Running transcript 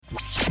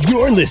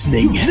You're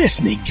listening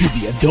to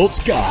The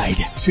Adult's Guide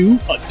to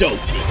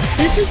Adulting.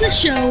 This is the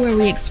show where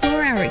we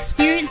explore our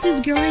experiences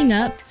growing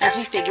up as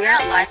we figure out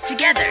life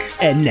together.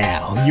 And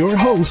now, your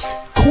host,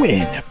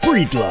 Quinn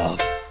Breedlove.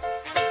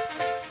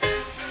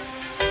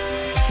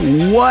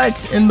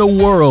 What in the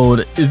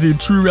world is the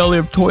true reality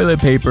of toilet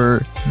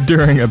paper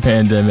during a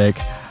pandemic?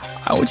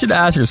 I want you to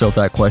ask yourself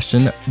that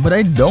question, but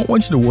I don't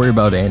want you to worry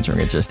about answering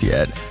it just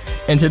yet.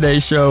 In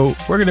today's show,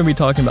 we're going to be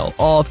talking about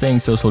all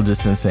things social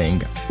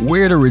distancing,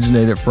 where it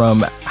originated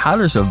from, how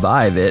to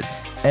survive it,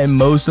 and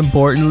most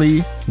importantly,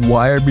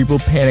 why are people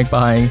panic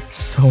buying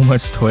so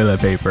much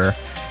toilet paper?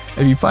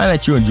 If you find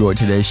that you enjoyed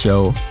today's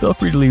show, feel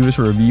free to leave us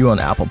a review on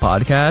Apple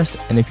Podcasts,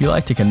 and if you'd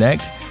like to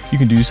connect, you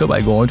can do so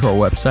by going to our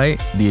website,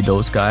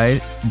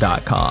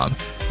 theadultsguide.com.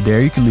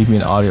 There you can leave me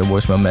an audio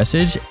voicemail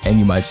message, and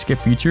you might just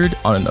get featured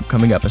on an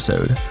upcoming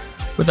episode.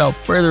 Without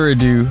further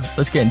ado,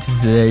 let's get into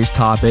today's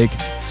topic,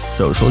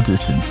 social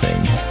distancing.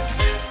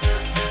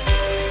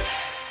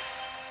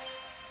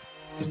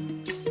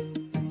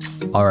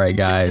 Alright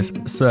guys,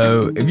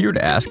 so if you were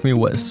to ask me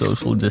what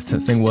social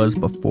distancing was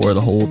before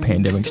the whole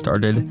pandemic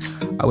started,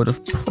 I would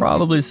have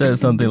probably said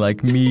something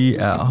like me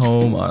at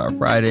home on a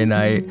Friday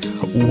night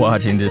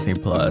watching Disney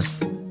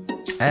Plus.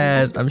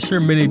 As I'm sure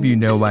many of you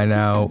know by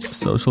now,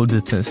 social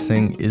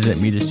distancing isn't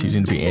me just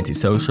choosing to be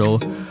antisocial,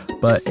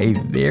 but a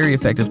very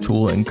effective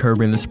tool in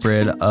curbing the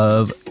spread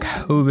of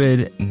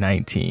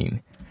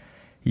COVID-19.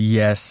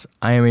 Yes,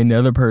 I am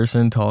another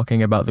person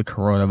talking about the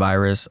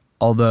coronavirus,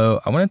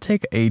 although I want to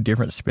take a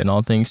different spin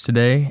on things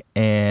today,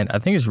 and I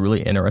think it's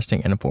really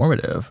interesting and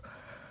informative.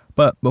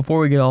 But before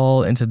we get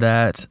all into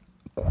that,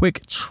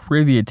 quick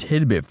trivia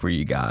tidbit for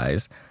you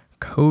guys.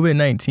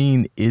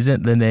 COVID-19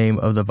 isn't the name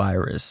of the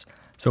virus.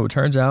 So it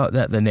turns out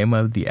that the name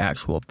of the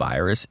actual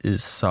virus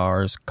is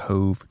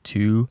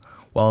SARS-CoV-2,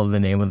 while the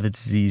name of the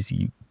disease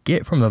you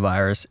get from the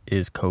virus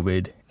is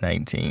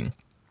COVID-19.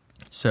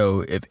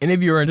 So if any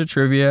of you are into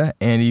trivia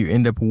and you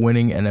end up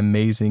winning an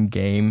amazing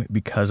game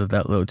because of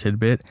that little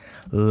tidbit,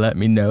 let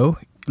me know.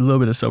 A little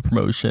bit of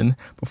self-promotion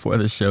before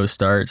the show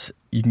starts.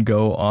 You can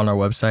go on our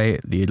website,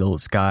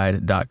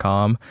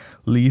 theadultsguide.com,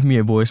 leave me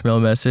a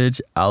voicemail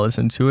message, I'll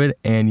listen to it,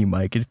 and you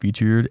might get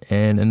featured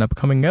in an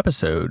upcoming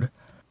episode.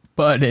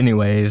 But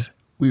anyways,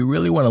 we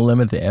really want to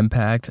limit the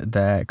impact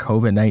that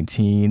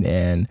COVID-19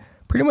 and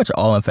pretty much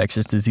all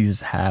infectious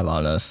diseases have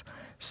on us.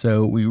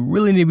 So we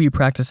really need to be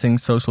practicing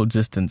social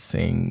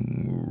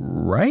distancing,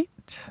 right?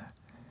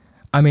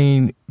 I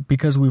mean,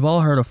 because we've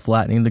all heard of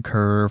flattening the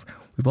curve.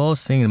 We've all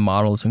seen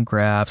models and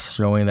graphs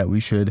showing that we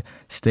should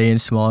stay in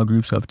small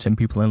groups of 10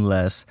 people and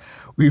less.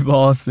 We've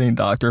all seen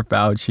Dr.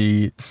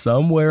 Fauci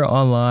somewhere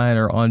online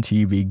or on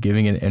TV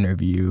giving an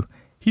interview.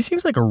 He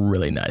seems like a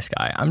really nice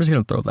guy. I'm just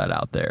going to throw that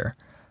out there.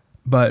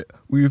 But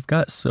we've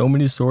got so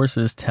many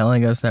sources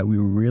telling us that we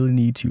really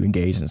need to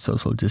engage in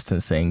social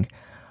distancing.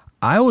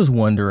 I was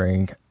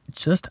wondering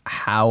just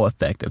how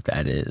effective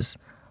that is.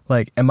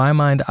 Like, in my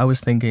mind, I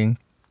was thinking,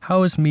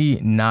 how is me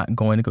not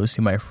going to go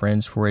see my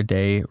friends for a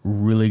day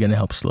really going to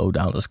help slow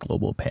down this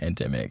global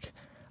pandemic?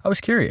 I was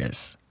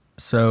curious.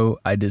 So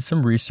I did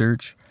some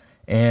research,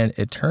 and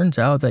it turns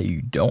out that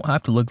you don't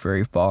have to look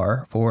very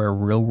far for a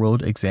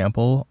real-world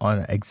example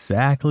on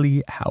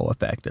exactly how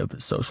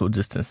effective social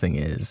distancing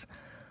is.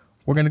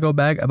 We're going to go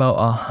back about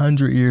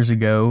 100 years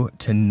ago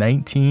to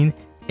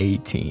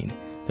 1918,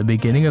 the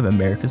beginning of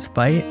America's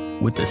fight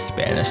with the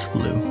Spanish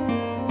flu.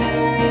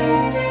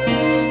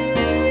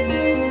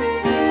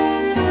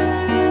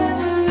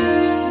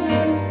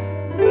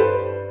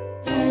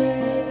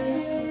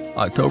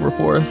 October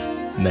 4th,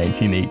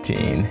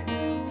 1918.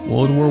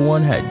 World War I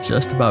had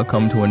just about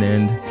come to an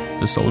end.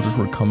 The soldiers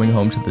were coming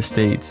home to the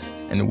States,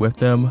 and with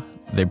them,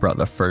 they brought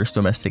the first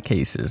domestic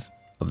cases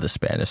of the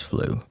Spanish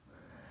flu.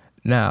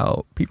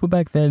 Now, people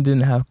back then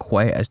didn't have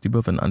quite as deep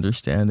of an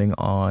understanding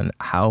on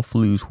how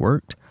flus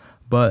worked,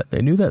 but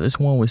they knew that this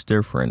one was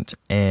different,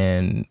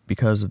 and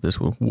because of this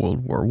was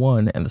World War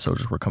I and the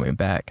soldiers were coming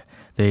back,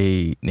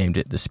 they named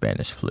it the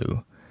Spanish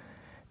flu.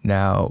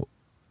 Now,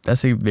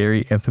 that's a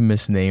very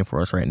infamous name for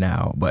us right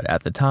now, but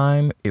at the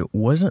time, it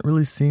wasn't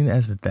really seen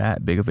as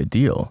that big of a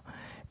deal,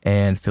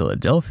 and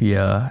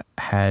Philadelphia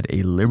had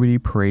a Liberty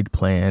Parade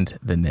planned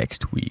the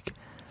next week.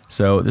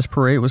 So this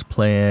parade was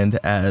planned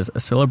as a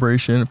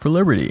celebration for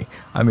liberty.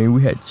 I mean,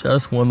 we had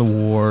just won the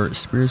war.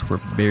 Spirits were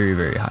very,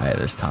 very high at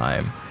this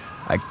time.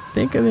 I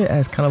think of it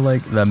as kind of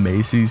like the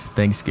Macy's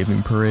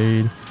Thanksgiving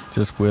parade,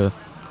 just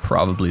with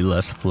probably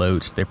less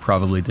floats. They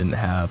probably didn't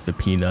have the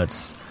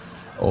peanuts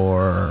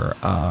or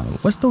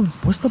what's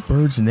the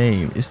bird's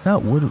name? It's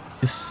not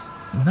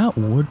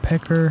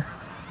woodpecker.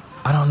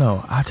 I don't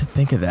know. I have to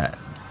think of that.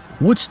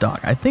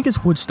 Woodstock. I think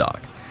it's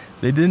Woodstock.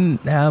 They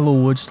didn't have a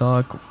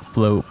Woodstock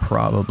float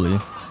probably,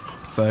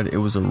 but it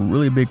was a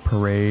really big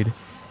parade,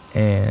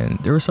 and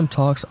there were some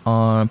talks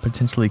on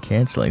potentially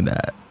canceling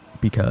that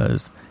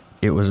because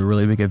it was a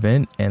really big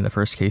event and the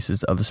first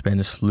cases of the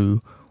Spanish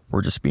flu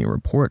were just being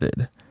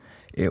reported.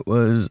 It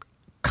was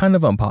kind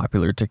of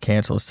unpopular to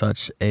cancel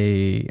such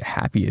a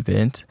happy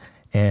event,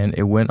 and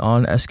it went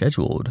on as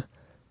scheduled.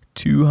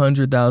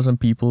 200,000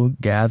 people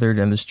gathered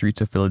in the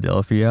streets of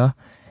Philadelphia,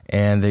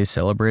 and they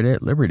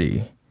celebrated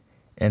liberty.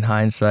 In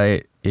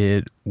hindsight,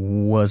 it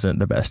wasn't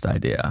the best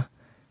idea.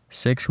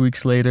 6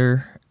 weeks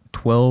later,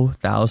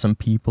 12,000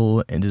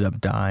 people ended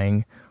up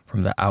dying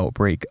from the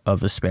outbreak of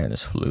the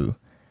Spanish flu.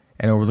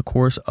 And over the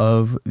course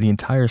of the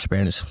entire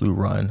Spanish flu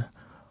run,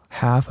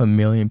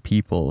 500,000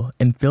 people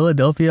in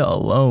Philadelphia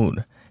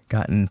alone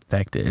got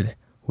infected,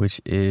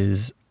 which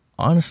is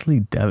honestly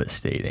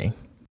devastating.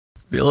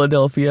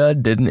 Philadelphia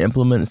didn't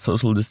implement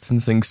social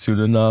distancing soon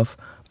enough,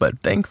 but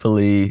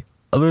thankfully,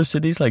 other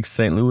cities like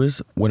St.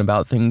 Louis went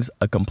about things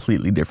a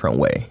completely different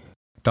way.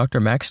 Dr.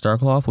 Max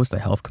Starkloff was the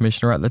health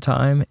commissioner at the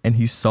time, and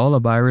he saw the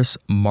virus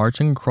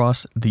marching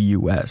across the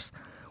U.S.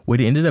 What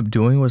he ended up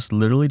doing was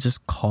literally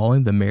just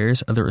calling the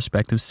mayors of their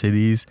respective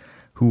cities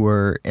who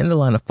were in the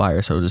line of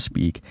fire, so to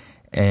speak,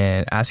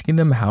 and asking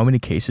them how many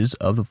cases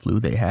of the flu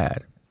they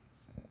had.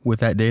 With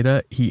that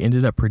data, he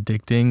ended up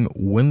predicting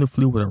when the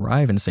flu would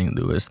arrive in St.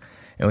 Louis,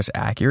 and was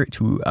accurate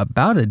to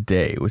about a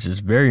day, which is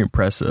very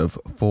impressive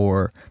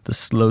for the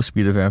slow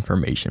speed of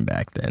information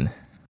back then.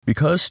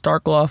 Because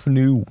Starkloff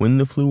knew when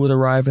the flu would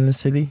arrive in the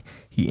city,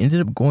 he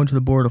ended up going to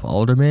the Board of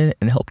Aldermen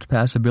and helped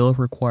pass a bill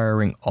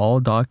requiring all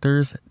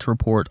doctors to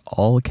report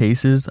all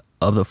cases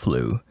of the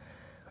flu.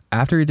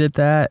 After he did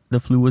that, the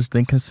flu was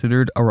then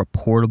considered a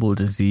reportable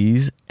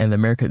disease, and the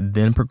mayor could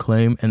then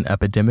proclaim an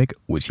epidemic,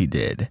 which he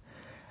did.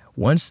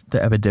 Once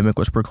the epidemic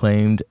was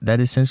proclaimed, that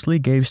essentially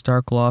gave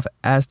Starkloff,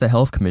 as the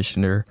health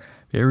commissioner,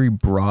 very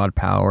broad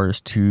powers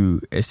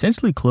to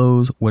essentially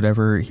close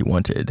whatever he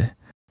wanted.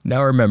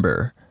 Now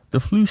remember,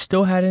 the flu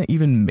still hadn't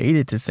even made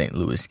it to St.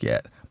 Louis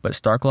yet, but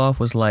Starkloff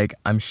was like,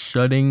 I'm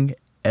shutting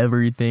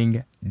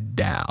everything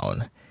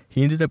down.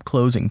 He ended up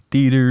closing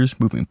theaters,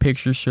 moving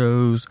picture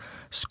shows,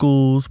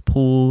 schools,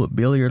 pool,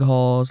 billiard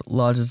halls,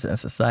 lodges and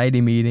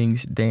society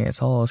meetings, dance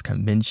halls,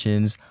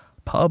 conventions,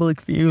 public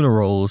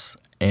funerals,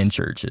 and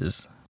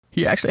churches.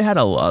 He actually had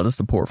a lot of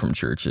support from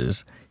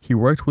churches. He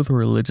worked with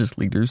religious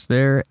leaders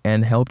there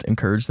and helped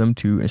encourage them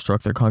to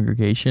instruct their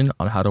congregation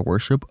on how to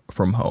worship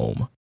from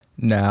home.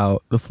 Now,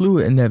 the flu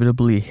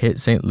inevitably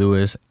hit St.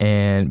 Louis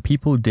and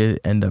people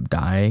did end up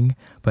dying,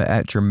 but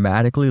at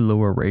dramatically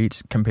lower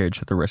rates compared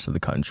to the rest of the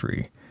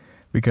country.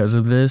 Because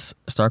of this,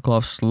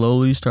 Starkloff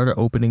slowly started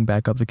opening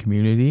back up the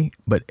community,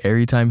 but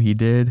every time he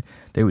did,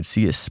 they would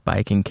see a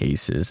spike in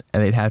cases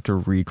and they'd have to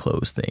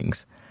reclose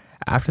things.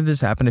 After this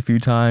happened a few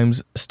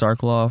times,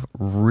 Starkloff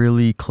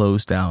really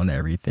closed down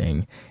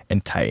everything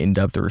and tightened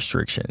up the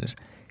restrictions.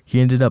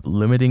 He ended up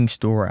limiting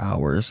store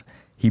hours.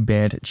 He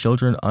banned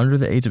children under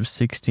the age of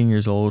 16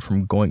 years old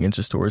from going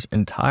into stores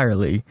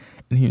entirely,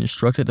 and he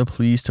instructed the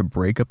police to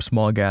break up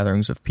small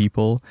gatherings of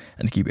people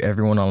and keep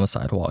everyone on the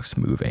sidewalks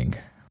moving.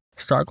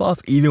 Starkloff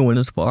even went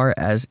as far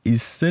as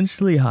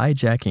essentially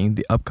hijacking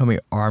the upcoming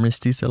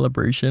Armistice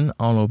celebration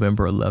on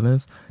November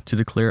 11th to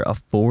declare a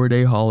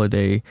 4-day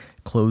holiday,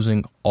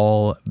 closing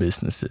all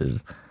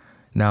businesses.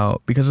 Now,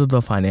 because of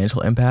the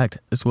financial impact,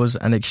 this was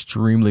an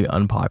extremely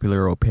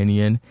unpopular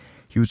opinion.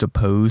 He was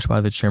opposed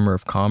by the Chamber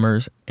of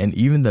Commerce, and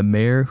even the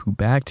mayor who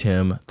backed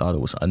him thought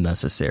it was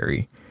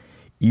unnecessary.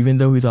 Even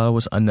though he thought it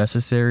was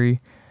unnecessary,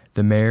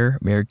 the mayor,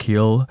 Mayor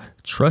Keel,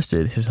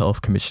 trusted his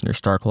health commissioner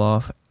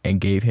Starkloff and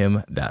gave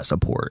him that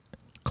support,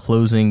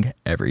 closing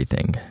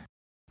everything.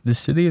 The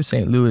city of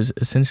St. Louis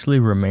essentially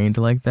remained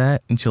like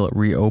that until it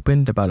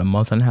reopened about a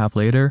month and a half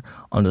later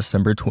on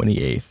December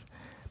 28th.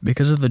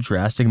 Because of the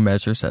drastic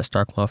measures that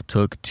Starkloff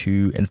took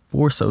to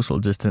enforce social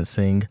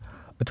distancing,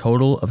 a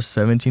total of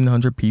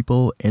 1,700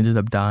 people ended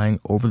up dying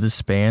over the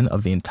span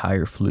of the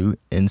entire flu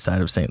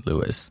inside of St.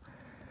 Louis.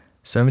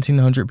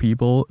 1,700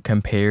 people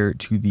compared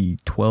to the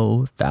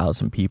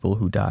 12,000 people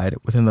who died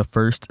within the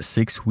first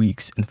 6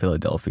 weeks in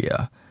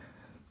Philadelphia.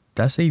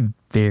 That's a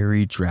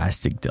very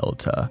drastic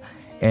delta,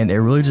 and it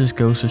really just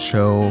goes to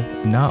show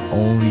not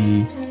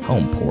only how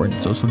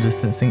important social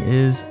distancing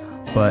is,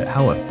 but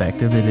how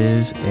effective it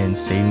is in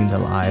saving the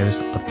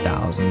lives of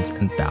thousands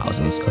and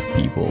thousands of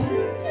people.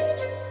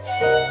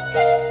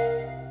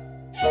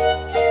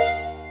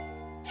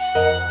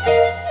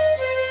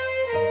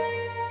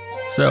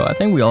 So I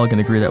think we all can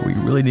agree that we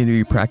really need to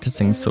be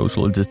practicing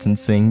social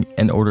distancing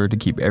in order to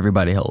keep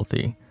everybody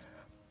healthy.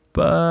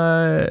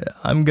 But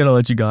I'm going to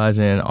let you guys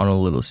in on a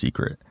little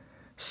secret.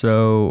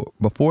 So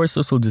before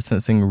social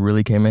distancing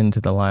really came into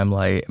the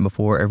limelight and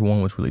before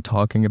everyone was really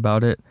talking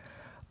about it,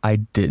 I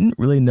didn't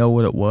really know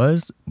what it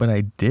was, but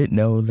I did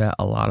know that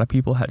a lot of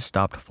people had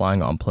stopped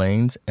flying on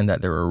planes and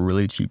that there were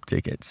really cheap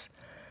tickets.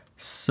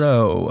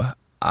 So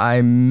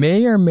I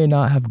may or may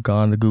not have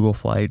gone to Google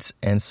Flights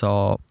and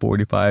saw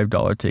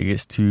 $45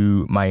 tickets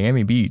to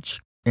Miami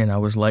Beach. And I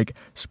was like,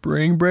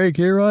 spring break,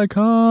 here I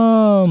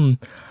come.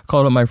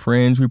 Called up my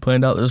friends. We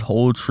planned out this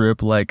whole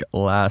trip like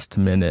last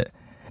minute.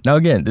 Now,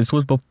 again, this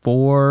was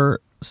before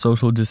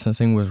social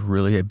distancing was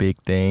really a big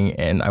thing,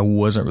 and I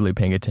wasn't really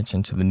paying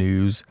attention to the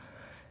news.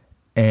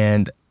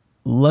 And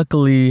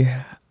luckily,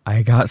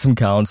 I got some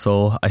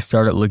counsel. I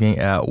started looking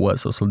at what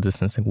social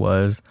distancing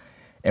was,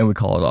 and we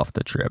called off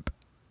the trip.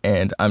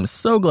 And I'm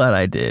so glad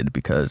I did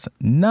because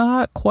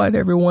not quite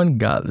everyone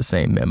got the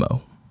same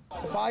memo.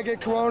 If I get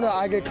corona,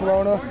 I get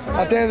corona.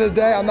 At the end of the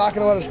day, I'm not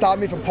going to let it stop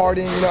me from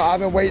partying.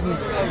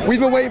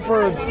 We've been waiting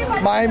for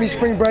Miami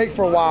spring break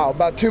for a while.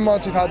 About 2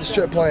 months we've had this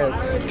trip planned.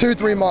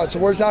 2-3 months. So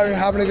we're just out here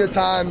having a good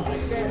time.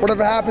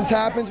 Whatever happens,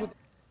 happens.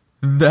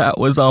 That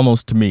was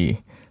almost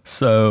me.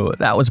 So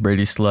that was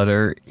Brady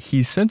Slutter.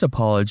 He since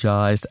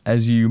apologized,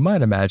 as you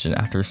might imagine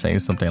after saying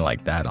something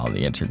like that on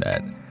the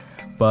internet.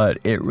 But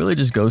it really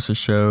just goes to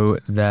show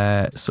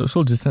that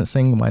social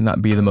distancing might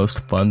not be the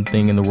most fun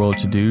thing in the world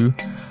to do,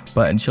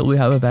 but until we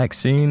have a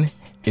vaccine,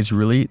 it's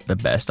really the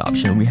best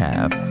option we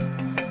have.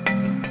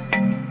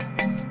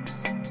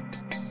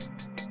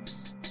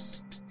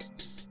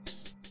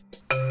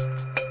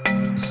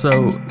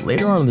 So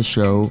later on in the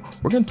show,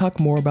 we're going to talk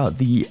more about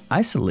the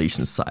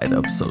isolation side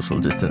of social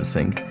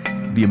distancing,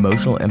 the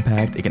emotional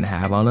impact it can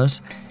have on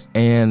us,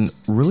 and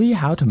really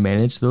how to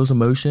manage those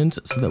emotions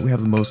so that we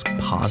have the most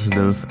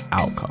positive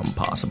outcome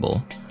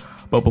possible.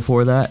 But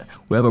before that,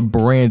 we have a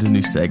brand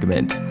new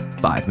segment,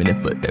 5-Minute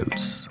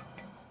Footnotes.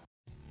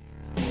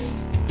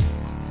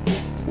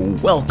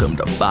 Welcome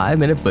to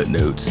 5-Minute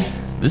Footnotes.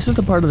 This is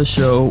the part of the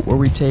show where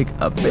we take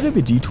a bit of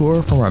a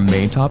detour from our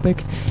main topic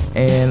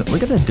and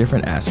look at a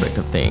different aspect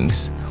of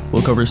things.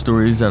 We'll cover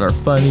stories that are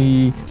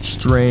funny,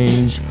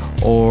 strange,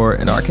 or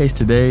in our case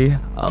today,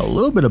 a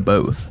little bit of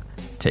both.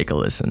 Take a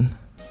listen.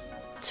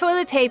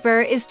 Toilet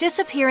paper is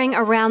disappearing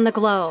around the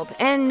globe,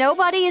 and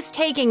nobody is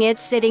taking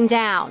it sitting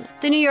down.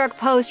 The New York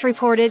Post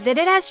reported that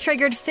it has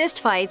triggered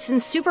fistfights in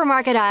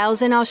supermarket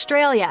aisles in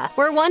Australia,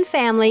 where one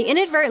family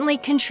inadvertently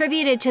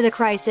contributed to the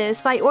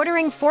crisis by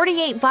ordering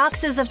 48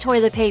 boxes of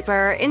toilet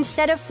paper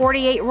instead of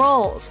 48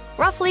 rolls,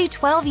 roughly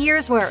 12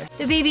 years' worth.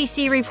 The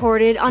BBC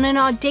reported on an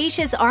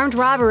audacious armed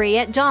robbery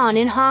at dawn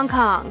in Hong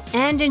Kong.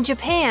 And in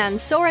Japan,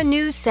 Sora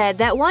News said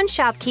that one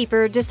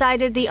shopkeeper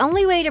decided the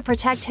only way to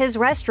protect his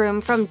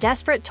restroom from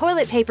desperate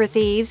toilet paper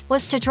thieves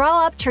was to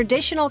draw up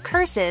traditional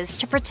curses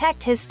to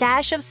protect his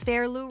stash of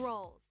spare loo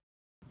rolls.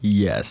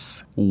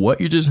 Yes, what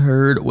you just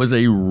heard was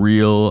a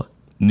real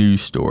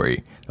news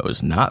story. That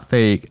was not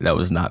fake, that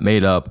was not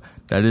made up,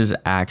 that is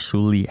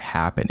actually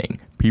happening.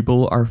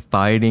 People are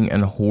fighting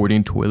and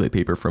hoarding toilet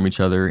paper from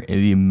each other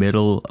in the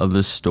middle of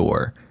the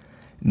store.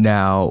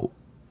 Now,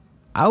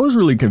 I was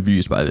really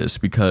confused by this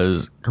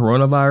because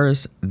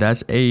coronavirus,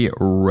 that's a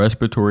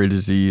respiratory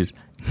disease,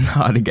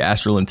 not a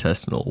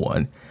gastrointestinal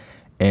one.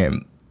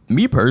 And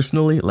me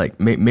personally,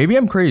 maybe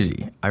I'm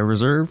crazy. I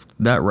reserved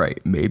that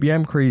right. Maybe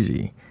I'm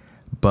crazy.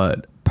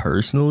 But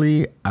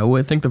personally, I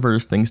would think the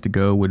first things to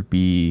go would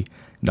be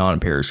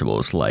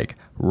non-perishables like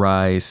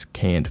rice,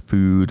 canned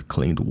food,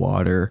 cleaned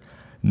water,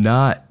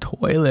 not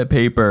toilet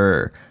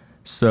paper.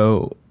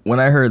 So when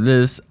I heard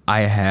this, I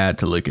had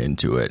to look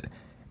into it.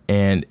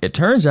 And it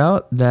turns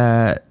out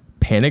that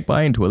panic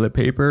buying toilet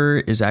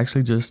paper is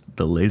actually just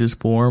the latest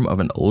form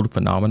of an old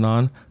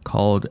phenomenon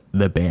called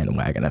the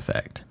bandwagon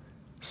effect.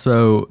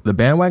 So the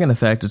bandwagon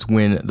effect is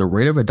when the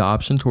rate of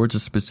adoption towards a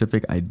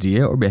specific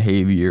idea or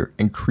behavior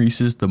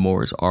increases the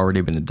more it's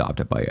already been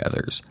adopted by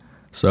others.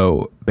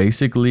 So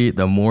basically,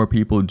 the more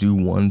people do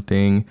one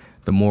thing,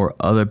 the more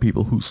other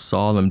people who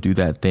saw them do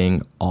that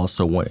thing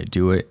also want to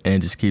do it, and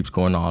it just keeps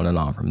going on and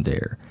on from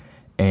there.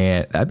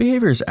 And that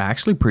behavior is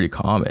actually pretty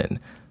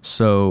common.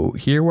 So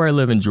here where I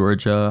live in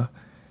Georgia,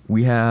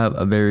 we have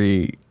a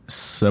very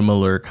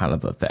similar kind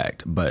of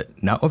effect,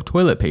 but not with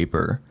toilet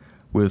paper,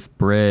 with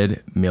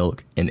bread,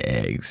 milk, and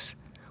eggs.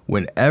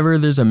 Whenever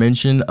there's a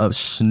mention of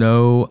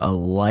snow, a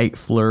light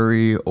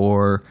flurry,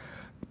 or,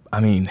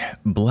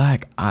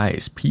 black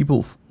ice,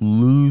 people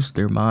lose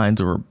their minds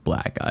over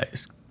black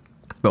ice.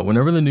 But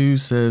whenever the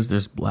news says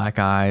there's black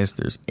ice,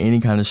 there's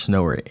any kind of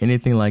snow or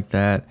anything like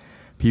that,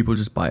 people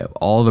just buy up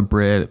all the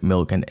bread,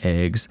 milk, and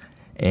eggs.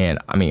 And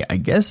I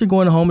guess they're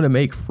going home to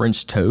make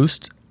French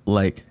toast.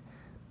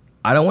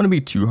 I don't want to be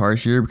too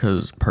harsh here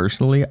because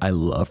personally, I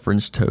love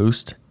French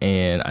toast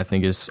and I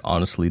think it's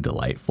honestly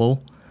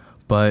delightful.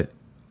 But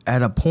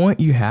at a point,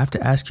 you have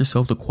to ask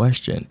yourself the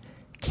question,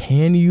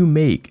 can you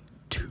make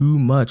too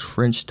much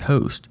French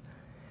toast?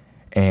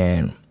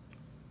 And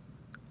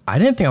I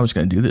didn't think I was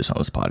going to do this on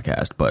this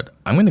podcast, but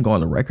I'm going to go on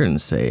the record and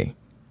say,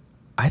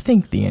 I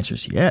think the answer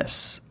is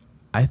yes.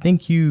 I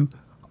think you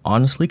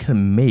honestly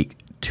can make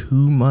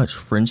too much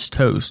French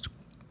toast,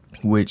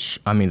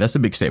 which, that's a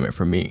big statement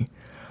for me.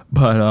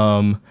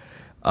 But,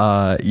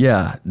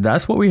 yeah,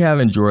 that's what we have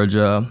in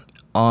Georgia.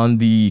 On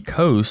the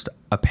coast,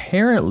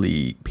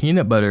 apparently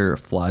peanut butter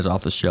flies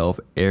off the shelf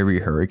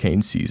every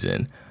hurricane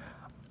season.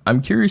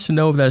 I'm curious to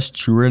know if that's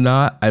true or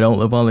not. I don't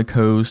live on the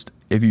coast.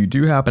 If you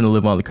do happen to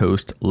live on the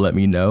coast, let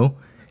me know.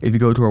 If you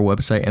go to our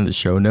website and the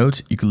show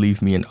notes, you can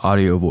leave me an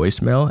audio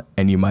voicemail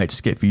and you might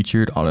just get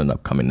featured on an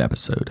upcoming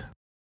episode.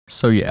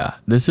 So yeah,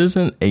 this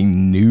isn't a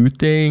new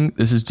thing.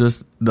 This is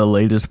just the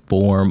latest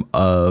form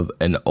of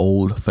an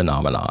old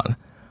phenomenon.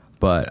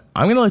 But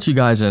I'm going to let you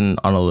guys in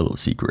on a little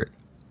secret.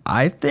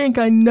 I think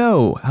I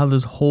know how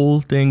this whole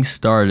thing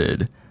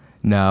started.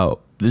 Now,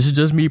 this is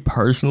just me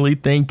personally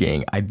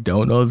thinking. I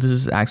don't know if this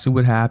is actually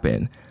what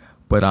happened.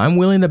 But I'm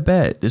willing to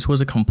bet this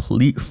was a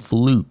complete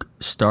fluke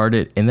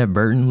started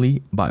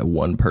inadvertently by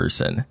one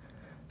person.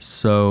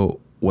 So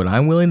what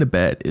I'm willing to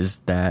bet is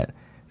that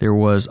there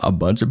was a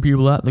bunch of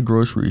people at the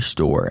grocery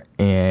store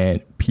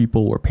and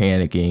people were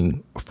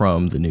panicking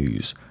from the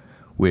news,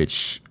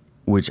 which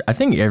I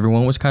think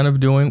everyone was kind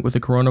of doing with the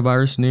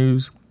coronavirus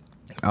news.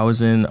 I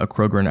was in a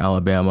Kroger in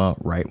Alabama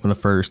right when the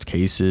first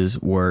cases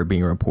were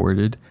being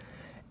reported.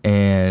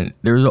 And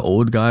there was an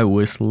old guy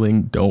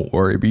whistling, "Don't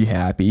worry, be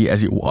happy,"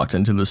 as he walked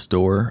into the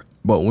store.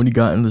 But when he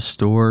got in the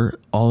store,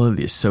 all of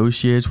the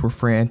associates were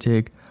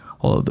frantic.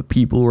 All of the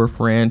people were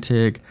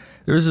frantic.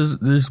 There was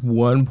this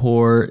one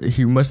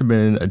he must have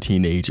been a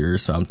teenager or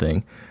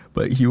something,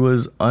 but he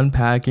was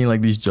unpacking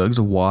like these jugs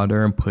of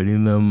water and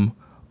putting them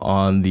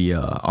on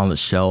the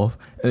shelf.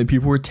 And the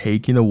people were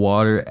taking the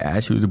water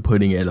as he was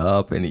putting it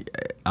up. And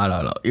I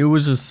don't know. It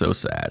was just so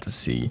sad to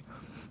see.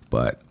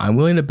 But I'm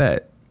willing to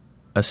bet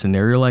a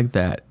scenario like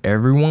that,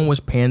 everyone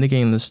was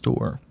panicking in the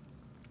store,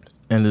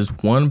 and this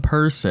one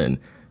person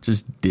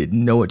just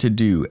didn't know what to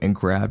do and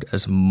grabbed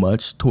as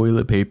much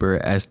toilet paper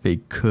as they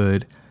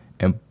could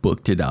and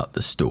booked it out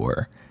the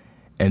store.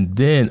 And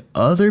then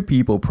other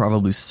people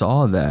probably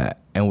saw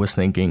that and was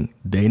thinking,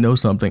 they know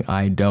something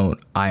I don't.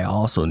 I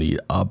also need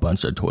a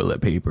bunch of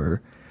toilet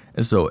paper.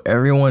 And so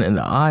everyone in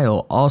the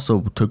aisle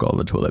also took all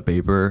the toilet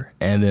paper,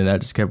 and then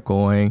that just kept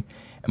going.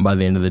 And by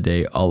the end of the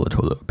day, all the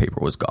toilet paper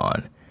was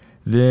gone.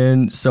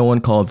 Then someone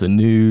called the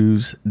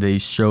news. They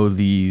show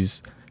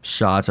these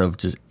shots of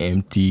just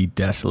empty,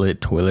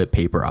 desolate toilet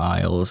paper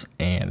aisles,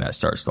 and that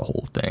starts the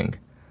whole thing.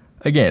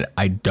 Again,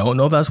 I don't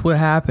know if that's what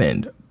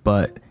happened,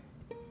 but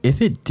if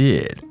it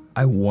did,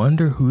 I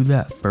wonder who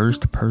that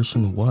first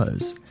person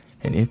was,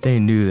 and if they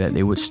knew that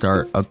they would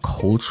start a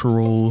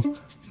cultural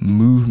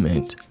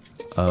movement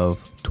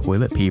of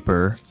toilet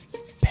paper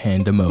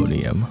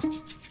pandemonium.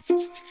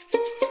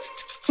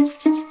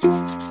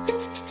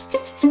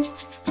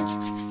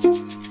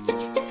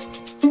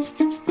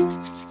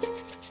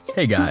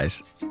 Hey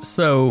guys,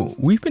 so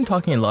we've been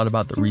talking a lot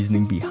about the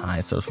reasoning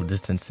behind social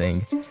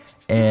distancing,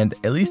 and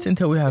at least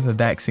until we have a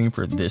vaccine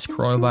for this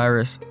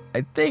coronavirus,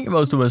 I think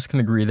most of us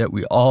can agree that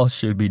we all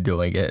should be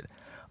doing it.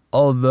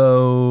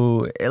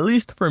 Although, at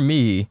least for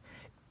me,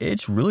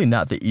 it's really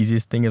not the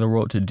easiest thing in the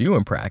world to do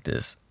in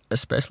practice,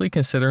 especially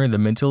considering the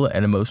mental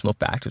and emotional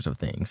factors of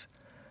things.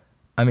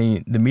 I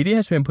mean, the media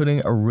has been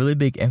putting a really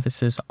big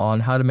emphasis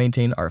on how to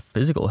maintain our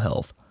physical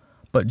health,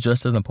 but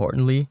just as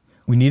importantly,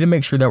 we need to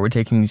make sure that we're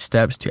taking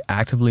steps to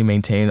actively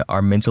maintain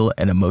our mental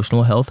and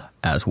emotional health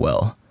as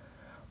well.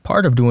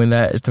 Part of doing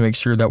that is to make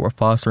sure that we're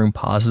fostering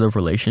positive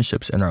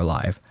relationships in our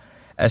life.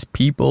 As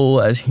people,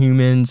 as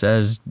humans,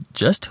 as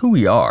just who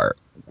we are,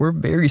 we're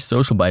very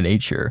social by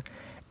nature,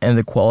 and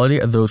the quality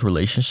of those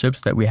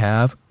relationships that we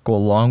have go a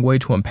long way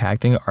to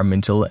impacting our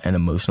mental and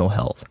emotional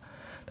health.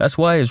 That's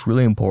why it's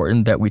really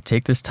important that we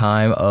take this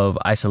time of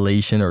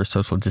isolation or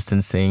social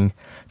distancing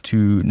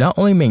to not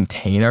only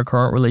maintain our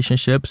current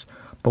relationships,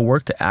 but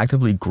work to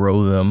actively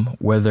grow them,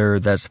 whether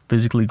that's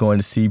physically going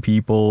to see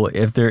people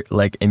if they're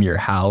like in your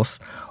house,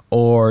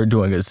 or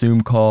doing a Zoom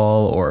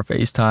call or a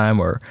FaceTime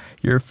or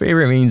your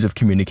favorite means of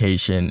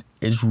communication.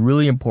 It's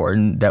really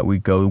important that we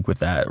go with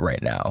that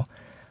right now,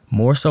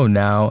 more so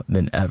now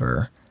than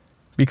ever.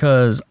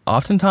 Because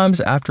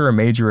oftentimes after a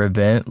major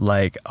event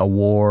like a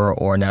war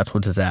or a natural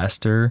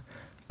disaster,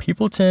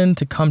 people tend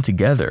to come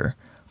together.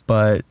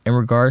 But in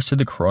regards to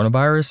the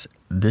coronavirus,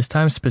 this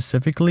time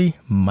specifically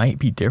might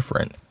be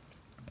different.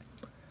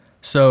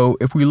 So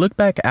if we look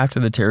back after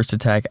the terrorist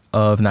attack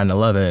of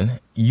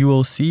 9/11, you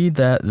will see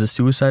that the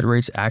suicide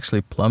rates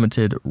actually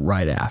plummeted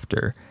right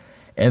after.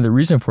 And the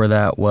reason for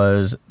that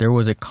was there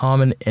was a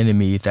common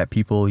enemy that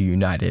people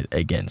united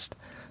against.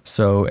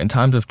 So in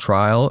times of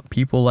trial,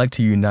 people like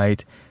to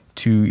unite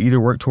to either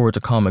work towards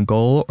a common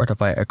goal or to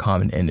fight a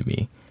common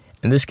enemy.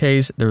 In this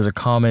case, there was a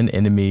common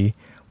enemy.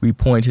 We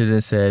pointed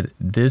and said,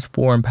 this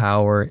foreign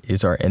power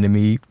is our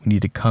enemy. We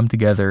need to come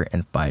together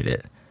and fight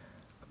it.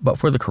 But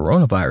for the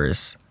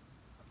coronavirus,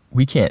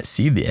 we can't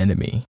see the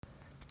enemy.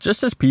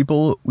 Just as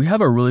people, we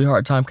have a really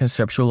hard time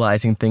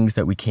conceptualizing things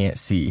that we can't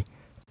see.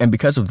 And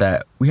because of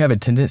that, we have a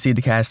tendency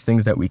to cast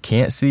things that we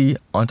can't see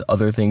onto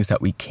other things that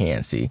we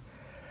can see.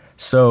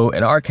 So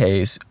in our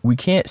case, we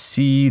can't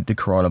see the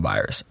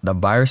coronavirus. The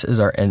virus is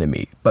our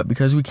enemy. But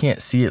because we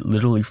can't see it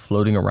literally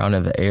floating around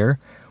in the air,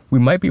 we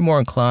might be more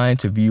inclined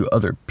to view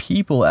other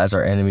people as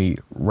our enemy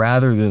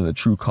rather than the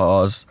true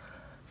cause,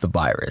 the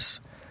virus.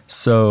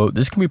 So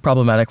this can be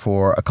problematic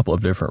for a couple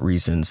of different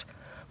reasons.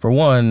 For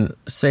one,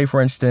 say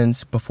for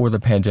instance, before the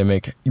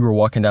pandemic, you were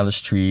walking down the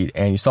street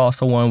and you saw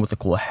someone with a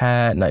cool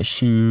hat, nice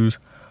shoes,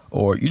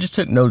 or you just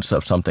took notice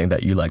of something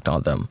that you liked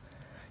on them.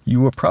 You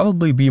would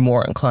probably be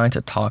more inclined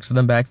to talk to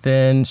them back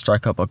then,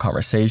 strike up a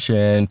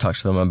conversation, talk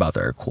to them about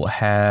their cool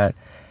hat,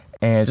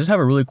 and just have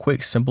a really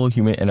quick, simple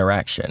human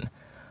interaction.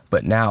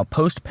 But now,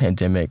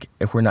 post-pandemic,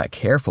 if we're not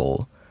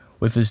careful,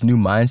 with this new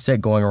mindset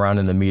going around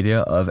in the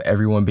media of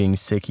everyone being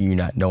sick and you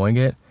not knowing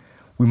it,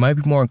 we might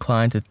be more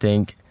inclined to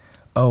think,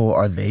 oh,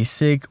 are they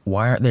sick?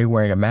 Why aren't they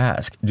wearing a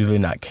mask? Do they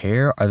not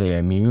care? Are they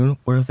immune?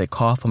 What if they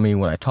cough on me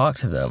when I talk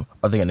to them?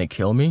 Are they going to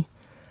kill me?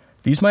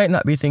 These might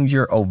not be things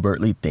you're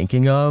overtly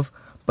thinking of,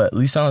 but at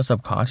least on a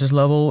subconscious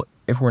level,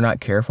 if we're not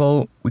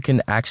careful, we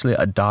can actually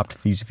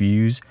adopt these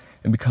views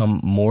and become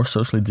more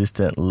socially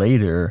distant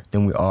later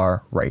than we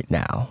are right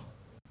now.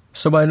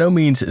 So by no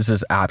means is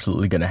this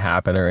absolutely going to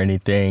happen or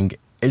anything.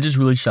 It just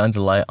really shines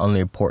a light on the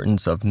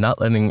importance of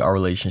not letting our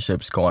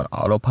relationships go on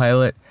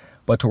autopilot,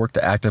 but to work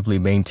to actively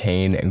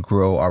maintain and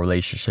grow our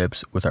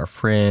relationships with our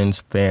friends,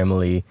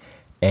 family,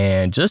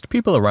 and just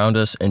people around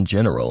us in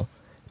general.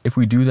 If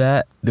we do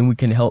that, then we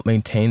can help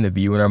maintain the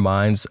view in our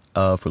minds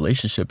of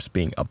relationships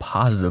being a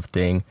positive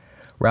thing,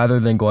 rather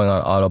than going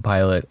on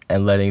autopilot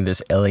and letting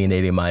this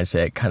alienating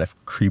mindset kind of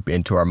creep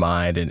into our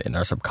mind and in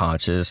our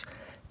subconscious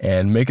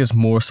and make us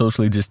more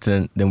socially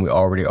distant than we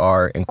already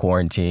are in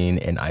quarantine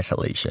and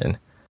isolation.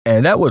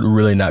 And that would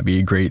really not be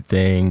a great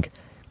thing,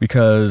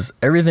 because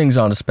everything's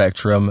on a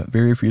spectrum.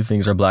 Very few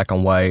things are black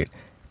and white.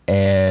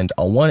 And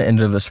on one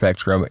end of the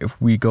spectrum, if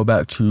we go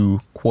back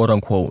to quote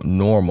unquote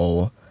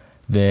normal,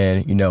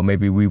 then,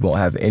 maybe we won't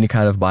have any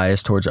kind of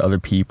bias towards other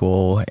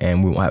people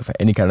and we won't have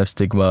any kind of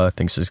stigma.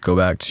 Things just go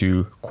back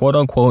to quote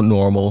unquote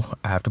normal.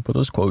 I have to put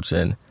those quotes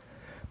in.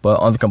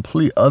 But on the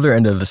complete other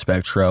end of the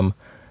spectrum,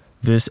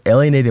 this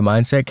alienated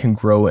mindset can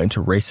grow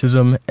into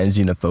racism and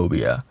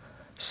xenophobia.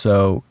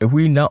 So if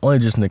we not only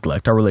just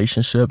neglect our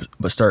relationships,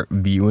 but start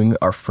viewing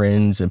our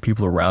friends and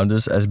people around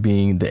us as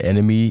being the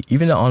enemy,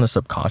 even on a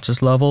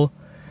subconscious level,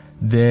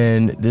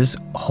 then this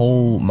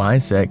whole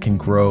mindset can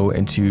grow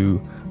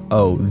into,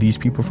 oh, these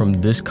people from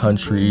this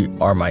country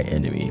are my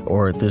enemy,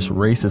 or this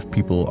race of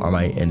people are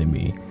my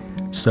enemy.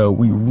 So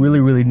we really,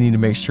 really need to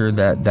make sure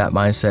that that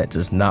mindset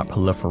does not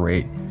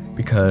proliferate,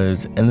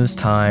 because in this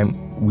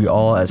time, we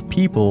all as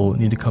people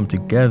need to come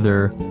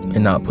together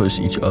and not push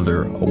each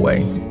other away.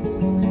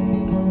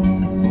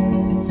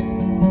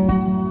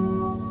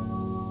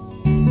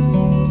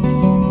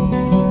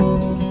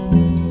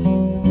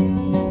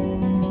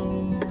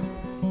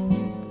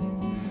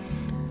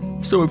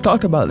 So we've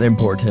talked about the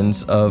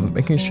importance of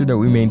making sure that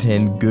we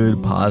maintain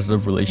good,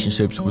 positive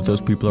relationships with those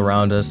people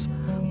around us,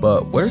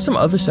 but what are some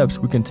other steps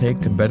we can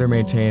take to better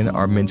maintain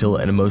our mental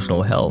and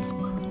emotional health?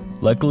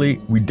 Luckily,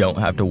 we don't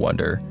have to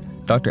wonder.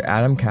 Dr.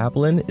 Adam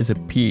Kaplan is a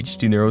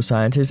PhD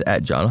neuroscientist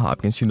at Johns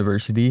Hopkins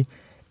University,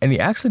 and he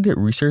actually did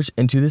research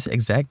into this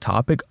exact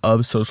topic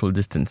of social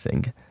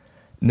distancing.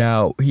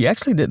 Now, he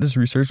actually did this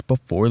research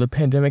before the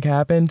pandemic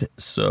happened,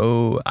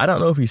 so I don't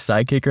know if he's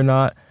psychic or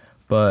not,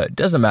 but it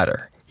doesn't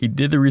matter. He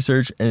did the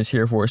research and is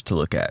here for us to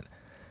look at.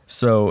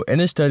 So in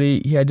his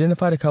study, he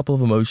identified a couple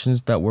of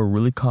emotions that were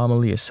really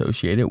commonly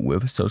associated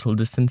with social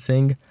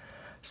distancing.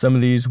 Some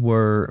of these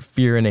were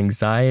fear and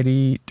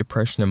anxiety,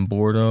 depression and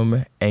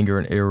boredom, anger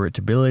and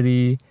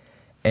irritability.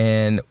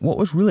 And what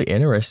was really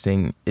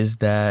interesting is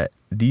that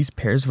these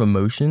pairs of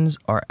emotions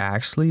are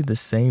actually the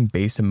same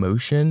base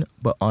emotion,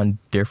 but on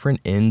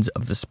different ends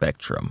of the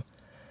spectrum.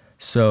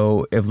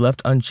 So if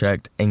left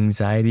unchecked,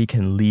 anxiety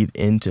can lead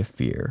into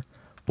fear.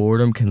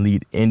 Boredom can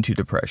lead into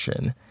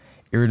depression.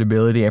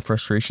 Irritability and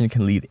frustration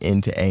can lead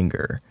into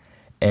anger.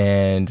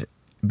 And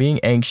being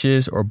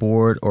anxious or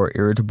bored or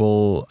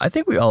irritable, I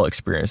think we all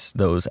experience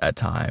those at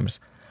times.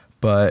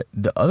 But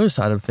the other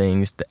side of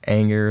things, the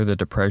anger, the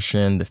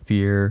depression, the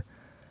fear,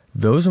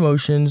 those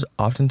emotions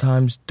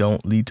oftentimes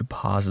don't lead to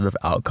positive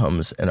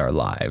outcomes in our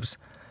lives.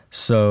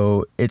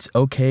 So it's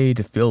okay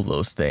to feel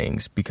those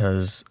things,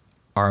 because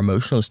our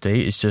emotional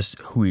state is just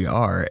who we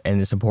are,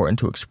 and it's important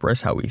to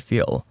express how we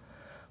feel.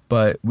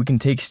 But we can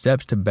take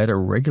steps to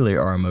better regulate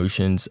our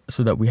emotions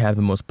so that we have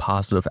the most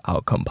positive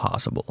outcome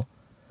possible.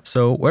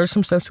 So what are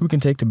some steps we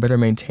can take to better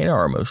maintain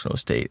our emotional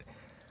state?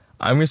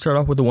 I'm going to start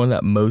off with the one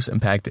that most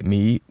impacted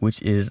me,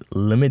 which is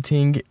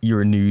limiting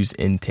your news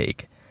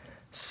intake.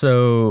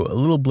 So a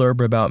little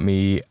blurb about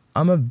me: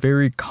 I'm a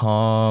very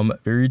calm,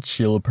 very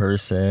chill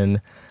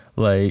person.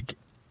 Like,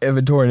 if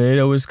a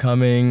tornado is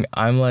coming,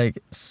 I'm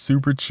like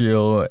super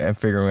chill and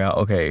figuring out,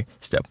 okay,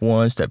 step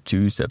 1, step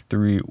 2, step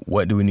 3,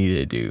 what do we need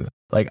to do?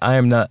 Like, I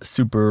am not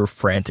super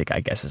frantic,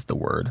 I guess is the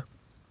word.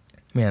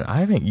 Man, I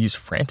haven't used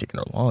frantic in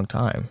a long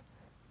time.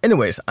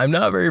 Anyways, I'm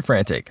not very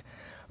frantic,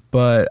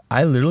 but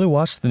I literally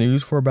watched the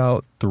news for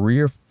about 3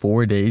 or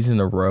 4 days in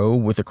a row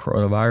with the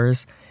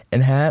coronavirus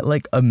and had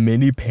like a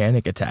mini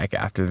panic attack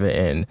after the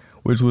end,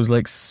 which was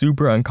like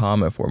super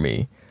uncommon for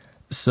me.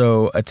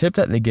 So a tip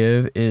that they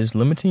give is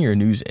limiting your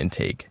news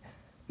intake.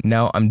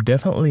 Now, I'm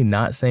definitely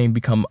not saying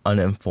become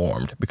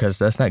uninformed, because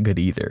that's not good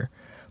either.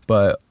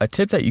 But a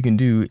tip that you can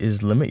do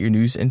is limit your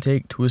news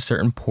intake to a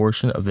certain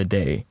portion of the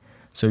day.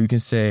 So you can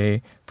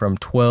say from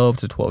 12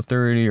 to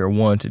 12:30 or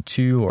 1 to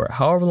 2 or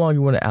however long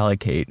you want to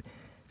allocate.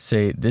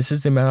 Say, this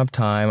is the amount of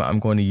time I'm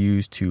going to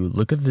use to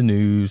look at the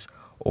news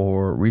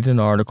or read an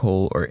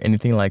article or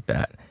anything like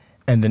that.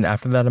 And then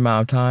after that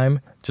amount of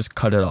time, just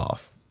cut it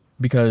off.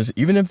 Because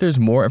even if there's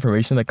more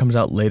information that comes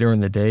out later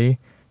in the day,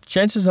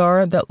 chances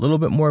are that little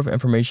bit more of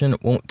information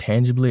won't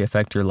tangibly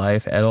affect your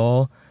life at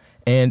all.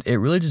 And it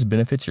really just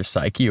benefits your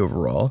psyche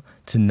overall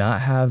to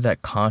not have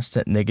that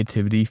constant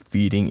negativity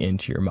feeding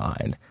into your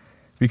mind,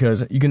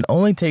 because you can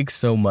only take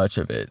so much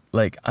of it.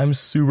 Like, I'm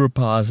super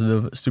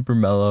positive, super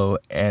mellow,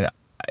 and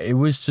it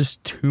was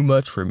just too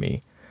much for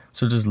me.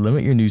 So just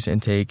limit your news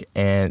intake,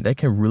 and that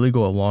can really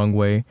go a long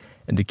way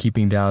into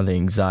keeping down the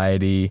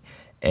anxiety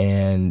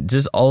and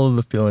just all of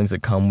the feelings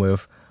that come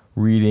with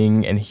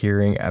reading and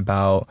hearing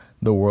about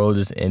the world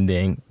is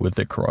ending with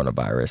the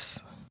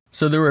coronavirus.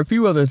 So there were a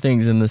few other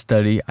things in the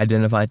study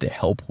identified to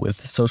help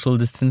with social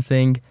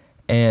distancing,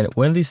 and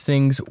one of these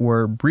things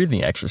were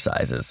breathing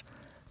exercises.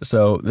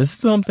 So this is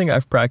something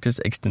I've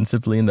practiced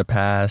extensively in the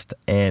past,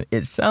 and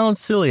it sounds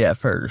silly at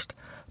first,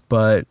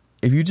 but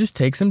if you just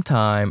take some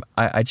time,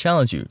 I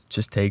challenge you,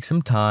 just take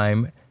some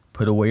time,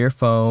 put away your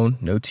phone,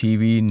 no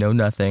TV, no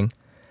nothing.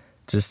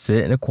 Just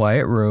sit in a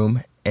quiet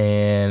room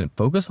and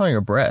focus on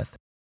your breath.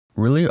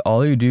 Really,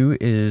 all you do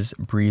is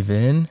breathe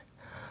in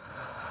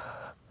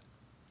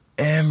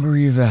and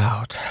breathe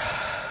out.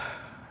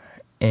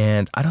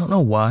 And I don't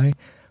know why,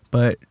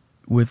 but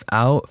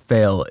without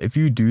fail, if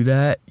you do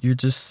that, you're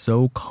just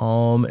so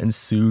calm and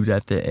soothed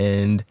at the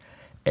end,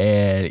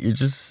 and you're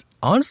just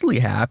honestly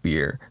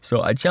happier.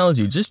 So I challenge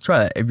you, just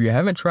try it. If you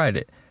haven't tried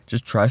it,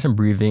 just try some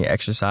breathing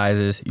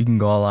exercises. You can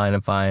go online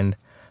and find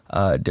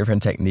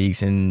different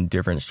techniques and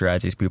different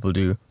strategies people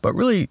do, but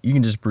really you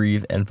can just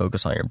breathe and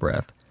focus on your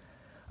breath.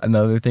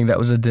 Another thing that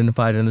was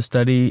identified in the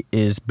study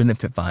is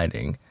benefit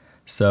finding.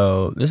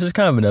 So this is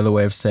kind of another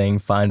way of saying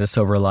find a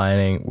silver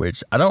lining,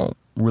 which I don't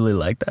really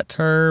like that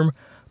term,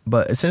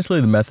 but essentially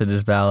the method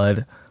is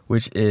valid,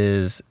 which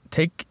is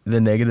take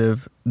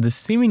the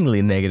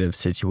seemingly negative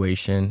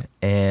situation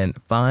and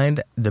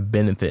find the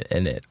benefit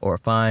in it, or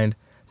find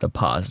the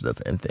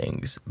positive in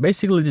things.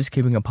 Basically just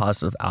keeping a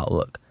positive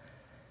outlook.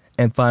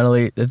 And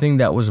finally, the thing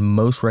that was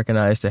most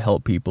recognized to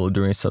help people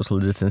during social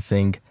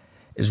distancing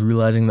is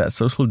realizing that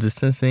social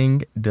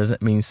distancing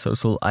doesn't mean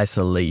social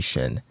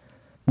isolation.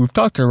 We've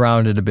talked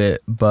around it a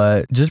bit,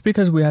 but just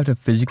because we have to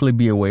physically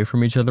be away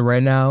from each other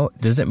right now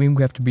doesn't mean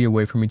we have to be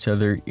away from each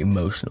other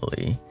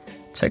emotionally.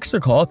 Text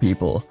or call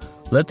people.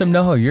 Let them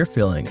know how you're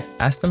feeling.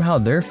 Ask them how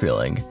they're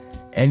feeling.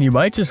 And you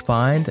might just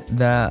find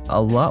that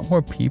a lot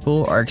more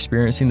people are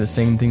experiencing the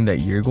same thing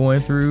that you're going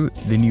through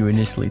than you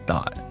initially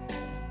thought.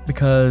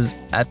 Because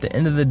at the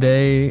end of the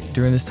day,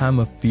 during this time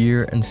of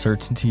fear,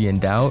 uncertainty, and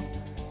doubt,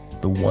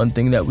 the one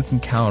thing that we can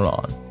count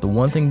on, the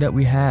one thing that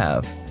we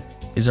have,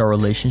 is our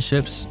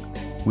relationships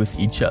with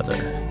each other.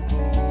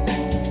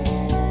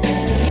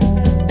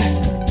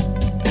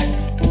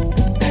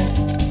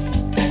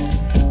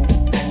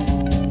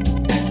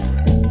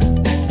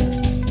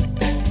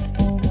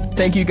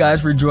 Thank you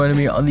guys for joining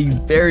me on the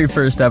very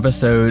first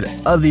episode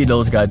of The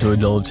Adult's Guide to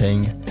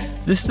Adulting.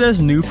 This is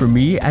as new for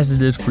me as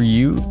it is for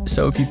you,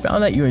 so if you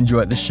found that you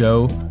enjoyed the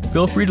show,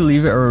 feel free to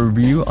leave it a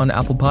review on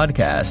Apple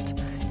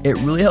Podcast. It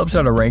really helps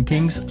out our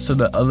rankings so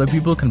that other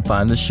people can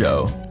find the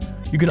show.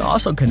 You can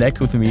also connect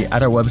with me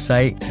at our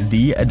website,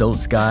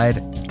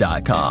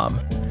 theadultsguide.com.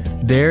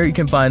 There you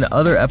can find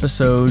other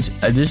episodes,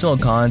 additional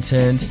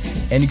content,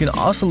 and you can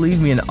also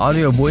leave me an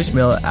audio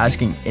voicemail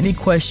asking any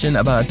question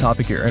about a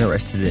topic you're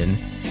interested in.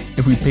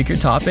 If we pick your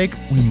topic,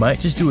 we might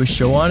just do a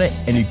show on it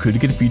and you could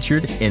get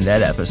featured in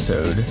that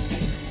episode.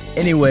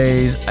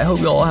 Anyways, I hope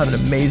you all have an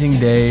amazing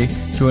day.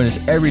 Join us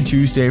every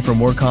Tuesday for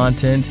more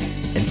content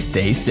and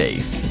stay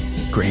safe.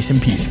 Grace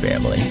and peace,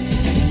 family.